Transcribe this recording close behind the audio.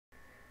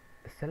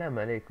السلام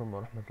عليكم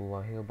ورحمة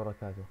الله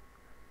وبركاته.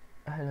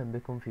 أهلا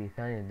بكم في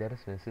ثاني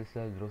درس من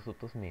سلسلة دروس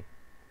التصميم.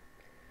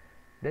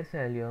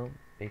 درسنا اليوم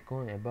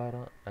بيكون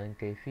عبارة عن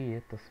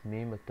كيفية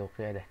تصميم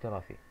التوقيع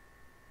الاحترافي.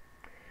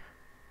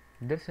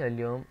 درسنا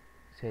اليوم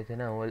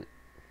سيتناول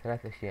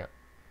 3 أشياء.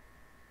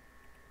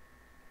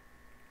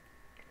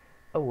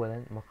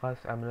 أولا،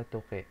 مقاس عمل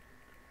التوقيع،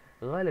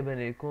 غالبا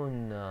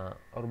يكون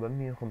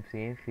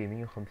 450 في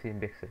 150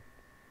 بكسل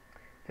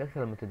في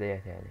أكثر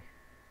المنتديات يعني.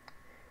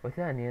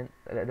 وثانيا،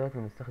 الأدوات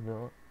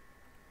المستخدمة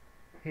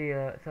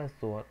هي 3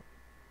 صور.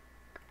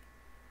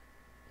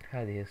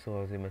 هذه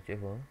الصور زي ما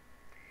تشوفون،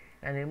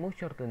 يعني مو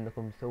شرط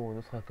انكم تسووا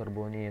نسخة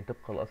كربونية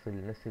تبقى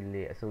الاصل نفس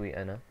اللي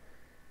اسويه انا.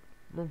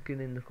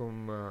 ممكن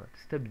انكم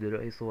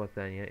تستبدلوا اي صور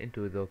ثانية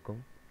انتو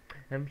وذوقكم.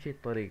 اهم شي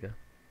الطريقة.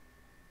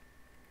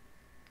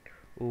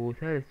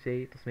 وثالث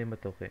شي تصميم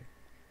التوقيع.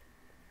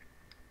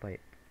 طيب،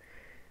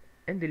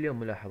 عندي اليوم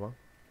ملاحظة.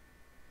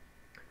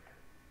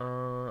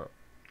 آه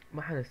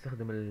ما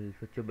حنستخدم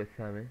الفوتوشوب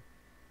الثامن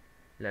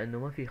لانه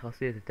ما في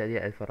خاصية التعديل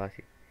على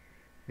الفراشي.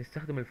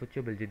 نستخدم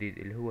الفوتوشوب الجديد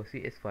اللي هو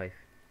CS5.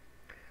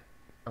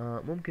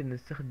 ممكن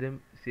نستخدم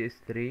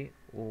CS3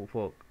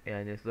 وفوق،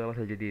 يعني الإصدارات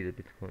الجديدة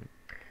بتكون،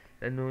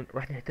 لأنه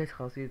راح نحتاج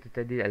خاصية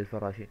التعديل على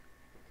الفراشي.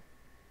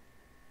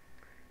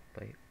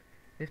 طيب،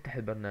 نفتح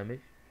البرنامج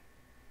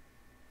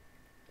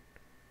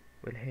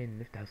والحين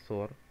نفتح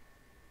الصور.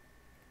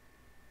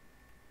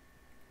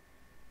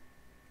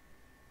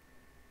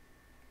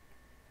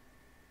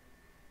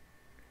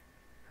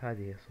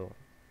 هذه هي الصور.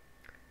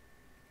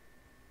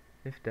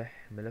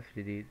 نفتح ملف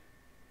جديد،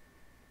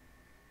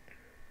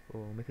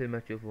 ومثل ما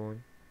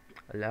تشوفون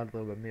العرض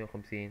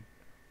 450،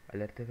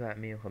 الارتفاع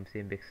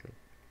 150 بكسل.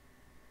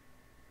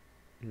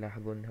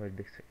 لاحظوا انه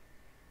البكسل.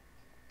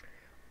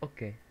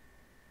 اوكي،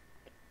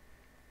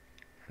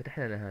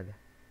 فتحنا لنا هذا.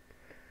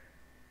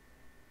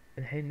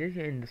 الحين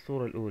نجي عند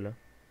الصورة الاولى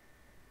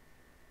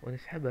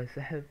ونسحبها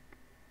سحب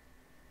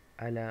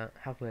على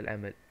حقل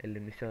العمل اللي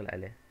بنشتغل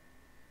عليه.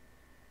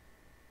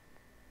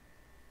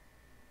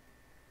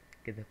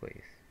 كذا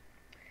كويس.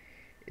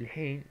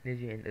 الحين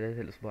نجي عند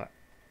أداة الإصبع.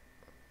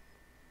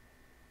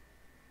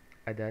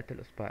 أداة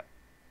الإصبع،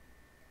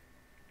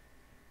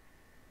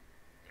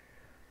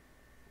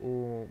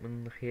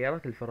 ومن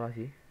خيارات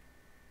الفراشي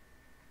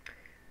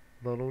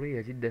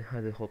ضرورية جدا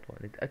هذه الخطوة،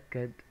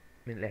 نتأكد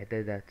من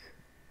الإعدادات،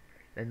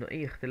 لأنه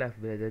أي اختلاف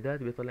بالإعدادات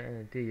بيطلع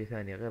لنا نتيجة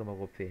ثانية غير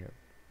مرغوب فيها.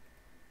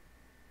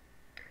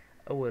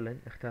 أولا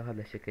نختار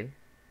هذا الشكل،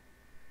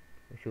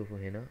 وشوفوا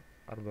هنا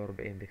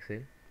 44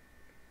 بكسل،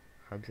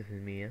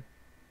 5%،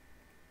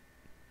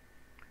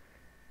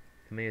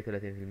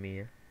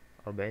 38%،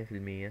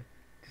 40%،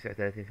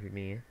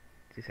 39%،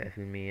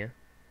 9%،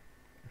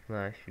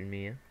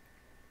 12%،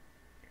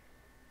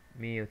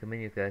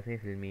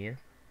 138%،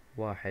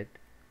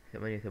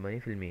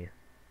 88%.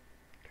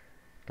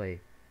 طيب،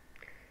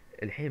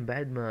 الحين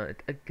بعد ما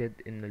اتأكد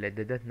ان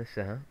الاعدادات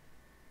نفسها،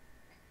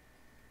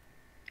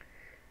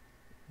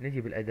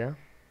 نجي بالأداة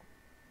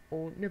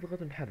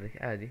ونضغط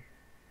ونحرك عادي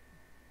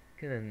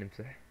كذا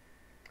نمسح.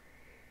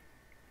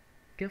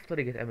 كيف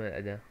طريقة عمل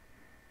الأداة؟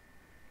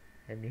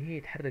 يعني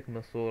هي تحرك من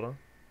الصورة،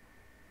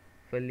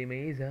 فاللي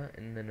يميزها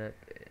اننا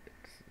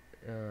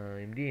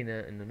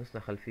يمدينا انه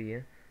نصنع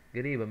خلفية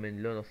قريبة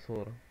من لون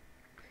الصورة،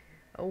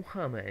 او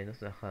خامة، يعني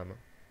نصنع خامة.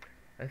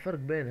 الفرق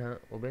بينها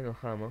وبين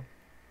الخامة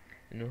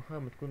انه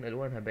الخامة تكون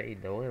الوانها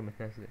بعيدة وغير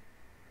متناسقة،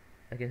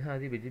 لكن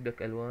هذه بتجيب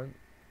لك الوان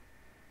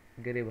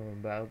قريبة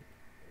من بعض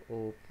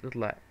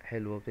وبتطلع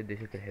حلوة وبتدي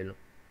شكل حلو.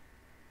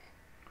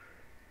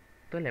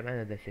 طلع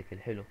معنا ذا الشكل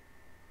حلو.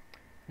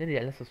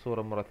 نرجع لنفس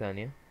الصورة مرة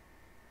ثانية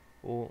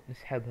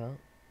ونسحبها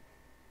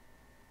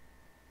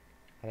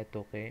على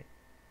التوقيع.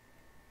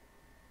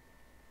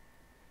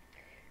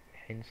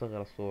 الحين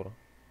نصغر الصورة.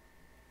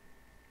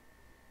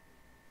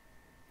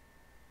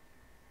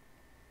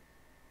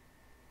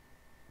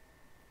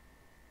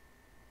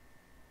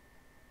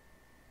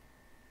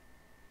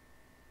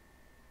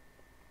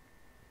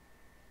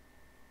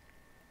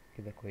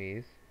 كذا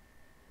كويس.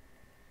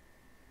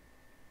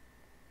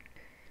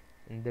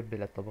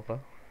 ندبل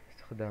الطبقة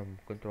باستخدام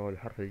كنترول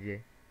حرف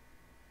الجي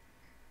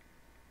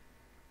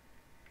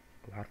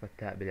وحرف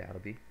التاء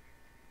بالعربي.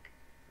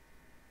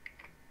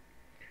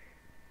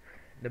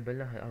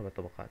 دبلناها 4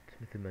 طبقات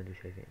مثل ما انتم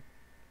شايفين.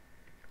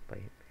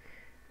 طيب،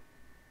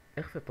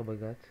 اخفي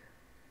الطبقات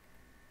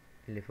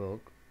اللي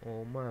فوق،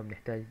 وما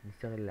بنحتاج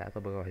نشتغل على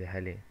طبقة واحدة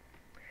حاليا.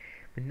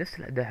 من نفس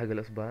الأداة حق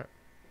الإصبع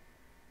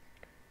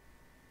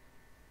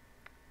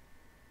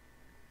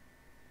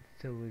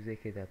تسوي زي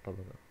كذا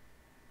الطبقة.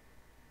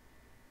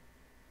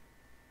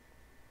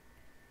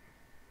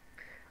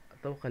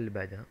 الطبقة اللي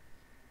بعدها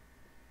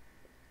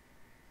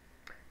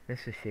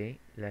نفس الشيء،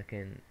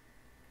 لكن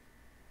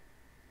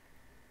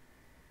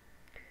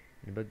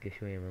نبقى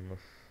شوية من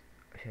النص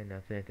عشان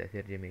يعطينا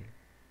تأثير جميل.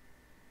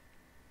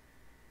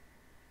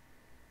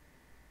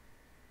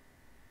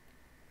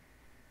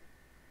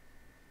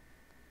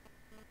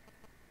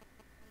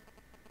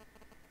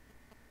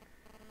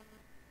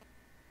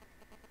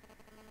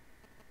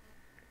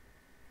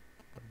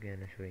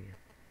 بقينا شوية.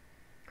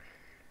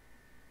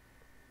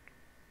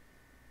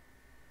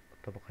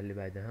 الطبقة اللي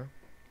بعدها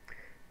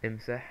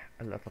نمسح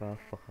الأطراف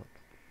فقط.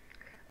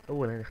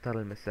 أولا نختار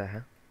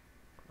المساحة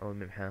أو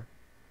الممحاة،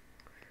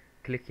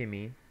 كليك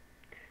يمين،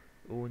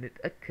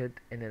 ونتأكد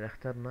أننا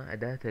اخترنا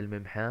أداة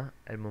الممحاة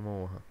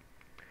المموهة،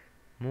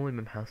 مو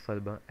الممحاة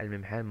الصلبة،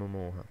 الممحاة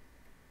المموهة،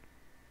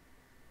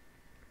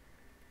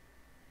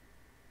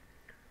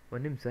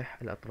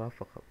 ونمسح الأطراف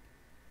فقط.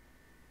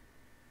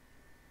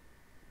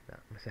 لا،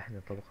 مسحنا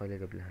الطبقة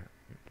اللي قبلها،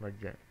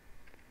 نرجع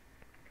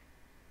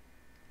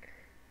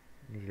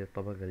نيجي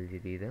للطبقة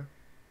الجديدة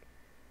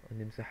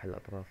ونمسح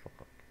الأطراف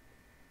فقط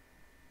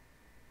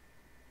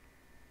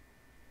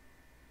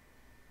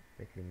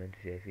مثل ما انتم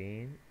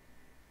شايفين.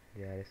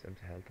 جالس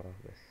امسح الأطراف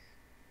بس.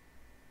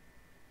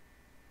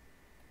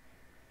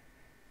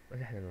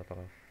 مسحنا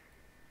الأطراف.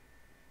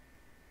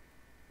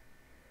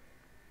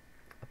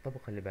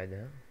 الطبقة اللي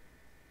بعدها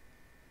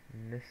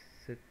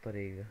نفس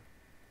الطريقة،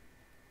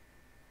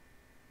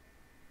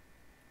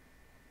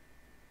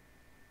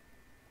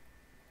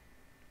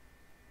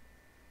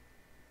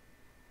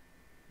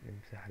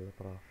 نمسح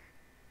الأطراف.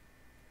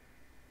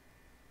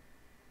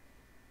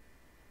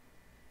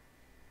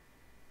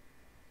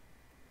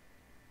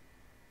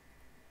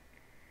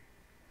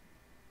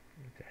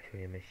 نمسح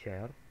شوية من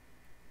الشعر.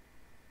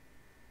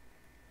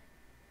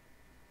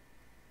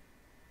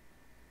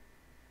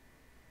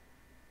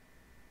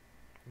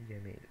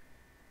 جميل.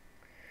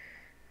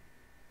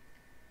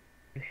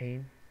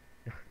 الحين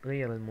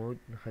نغير المود،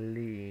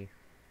 نخليه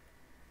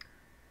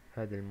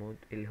هذا المود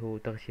اللي هو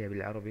تغشية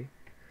بالعربي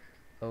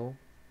أو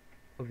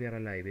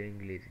اوفيرالاي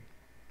بالإنجليزي.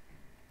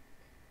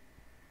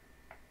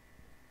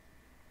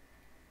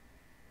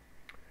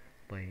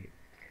 طيب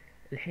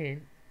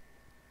الحين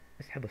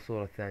اسحب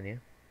الصورة الثانية،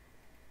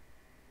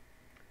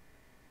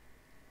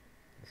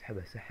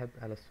 اسحبها سحب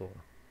على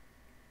الصورة.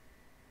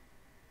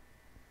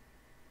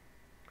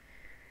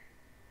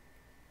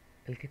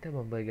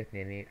 الكتابة مضايقتني،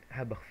 يعني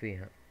حاب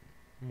اخفيها،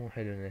 مو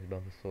حلو انها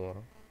تبان في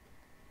الصورة.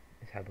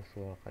 اسحب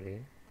الصورة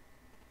قليل.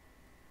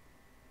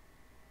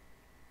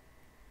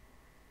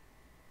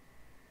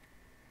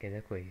 كذا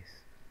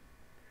كويس.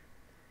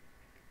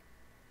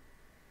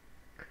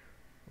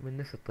 ومن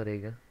نفس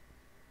الطريقة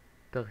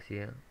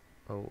تغشية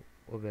أو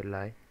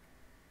overlay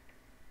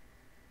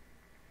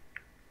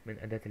من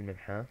أداة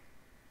الممحاة،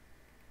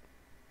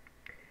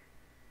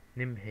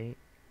 نمحي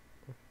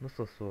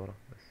نص الصورة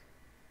بس.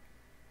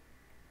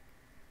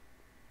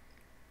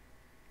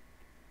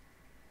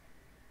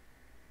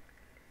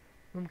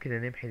 ممكن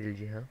نمحي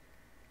للجهة.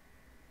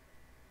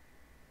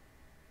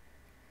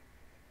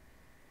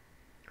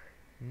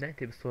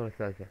 نأتي بالصورة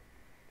الثالثة.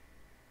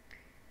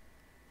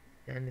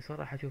 يعني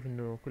صراحة أشوف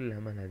إنه كلها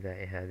ما لها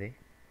داعي هذه،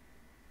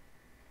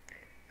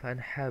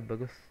 فأنا حاب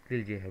أقص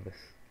للجهة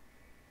بس.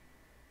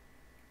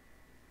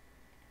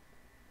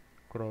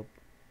 كروب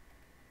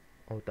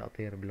أو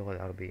تقطير باللغة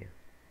العربية.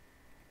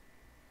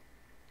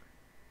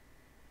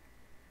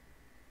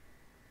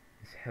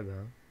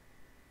 نسحبها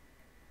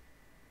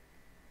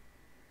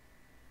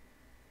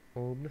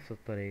وبنفس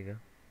الطريقة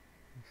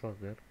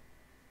نصغر.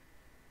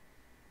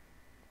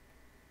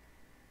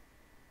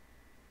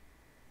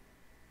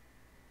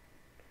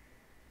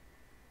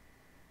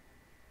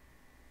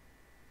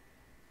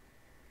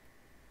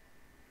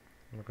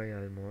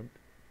 نغير المود.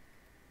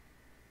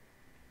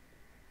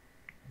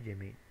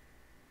 جميل.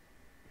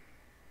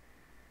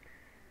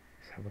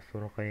 نسحب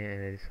الصورة قليلا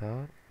إلى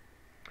اليسار،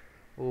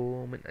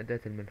 ومن أداة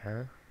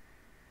الممحاة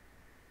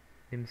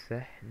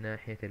نمسح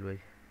ناحية الوجه.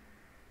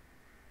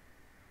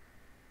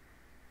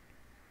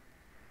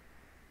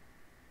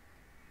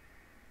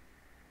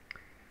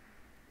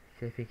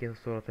 شايفين كيف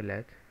الصورة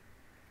طلعت؟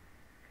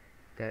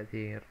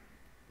 تأثير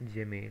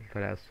جميل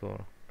طلع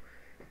الصورة.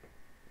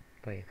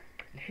 طيب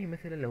الحين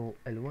مثلا لو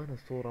ألوان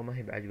الصورة ما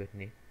هي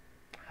بعجبتني،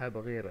 حاب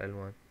أغير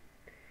ألوان.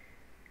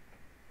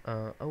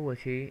 أول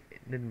شي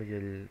ندمج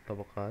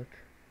الطبقات،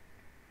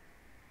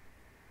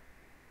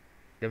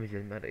 دمج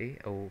المرئي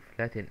أو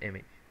فلاتن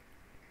ايمج.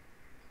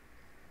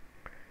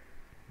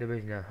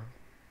 دمجناها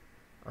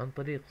عن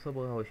طريق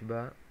صبغة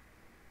وإشباع.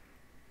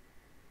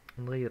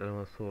 نغير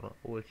ألوان الصورة.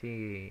 أول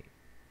شي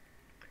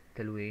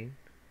تلوين،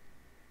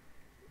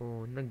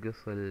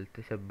 وننقص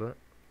التشبع،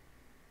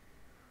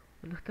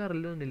 ونختار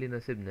اللون اللي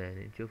يناسبنا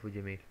يعني نشوفه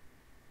جميل.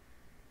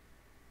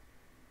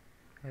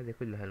 هذه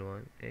كلها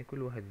ألوان، يعني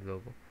كل واحد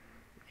ذوقه،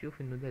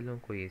 تشوف إنه ده لون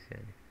كويس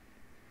يعني.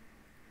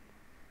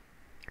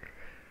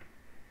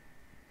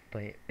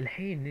 طيب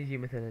الحين نجي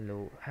مثلا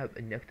لو حاب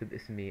إني أكتب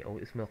اسمي أو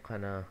اسم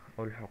القناة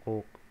أو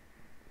الحقوق.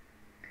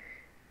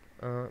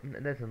 من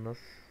أداة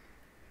النص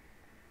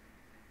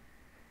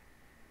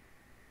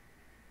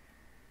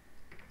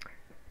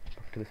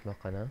أكتب اسم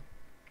القناة،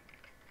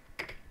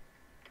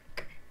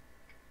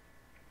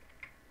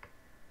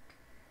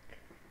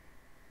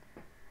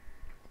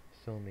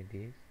 سومي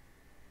ديز،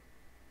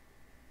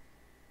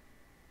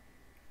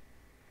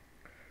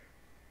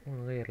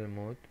 ونغير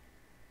المود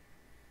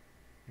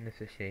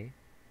نفس الشيء،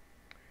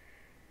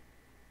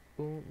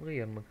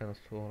 ونغير مكان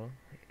الصورة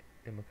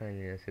المكان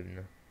اللي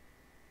يناسبنا.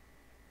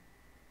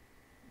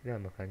 ذا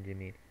مكان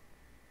جميل.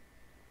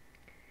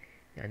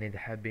 يعني إذا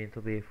حابين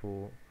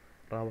تضيفوا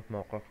رابط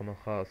موقعكم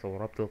الخاص أو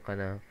رابط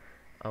القناة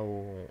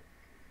أو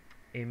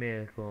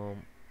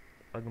إيميلكم،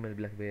 رقم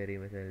البلاك بيري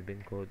مثلا،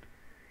 البين كود،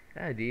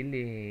 عادي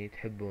اللي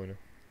تحبونه.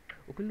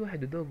 وكل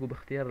واحد ذوقه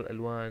باختيار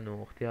الألوان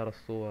واختيار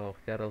الصور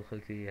واختيار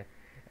الخلفية.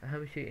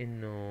 أهم شيء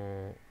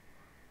إنه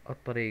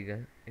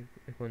الطريقة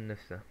يكون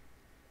نفسها.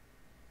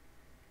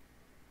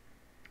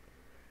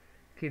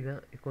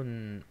 كذا يكون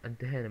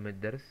انتهينا من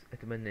الدرس.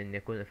 أتمنى إني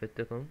أكون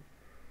أفدتكم،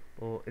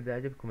 وإذا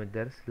عجبكم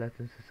الدرس لا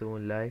تنسوا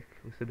تسوون لايك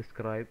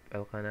وسبسكرايب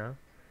على القناة،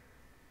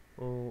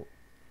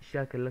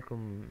 وشاكر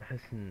لكم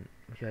حسن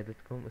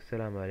مشاهدتكم.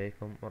 السلام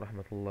عليكم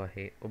ورحمة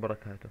الله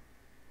وبركاته.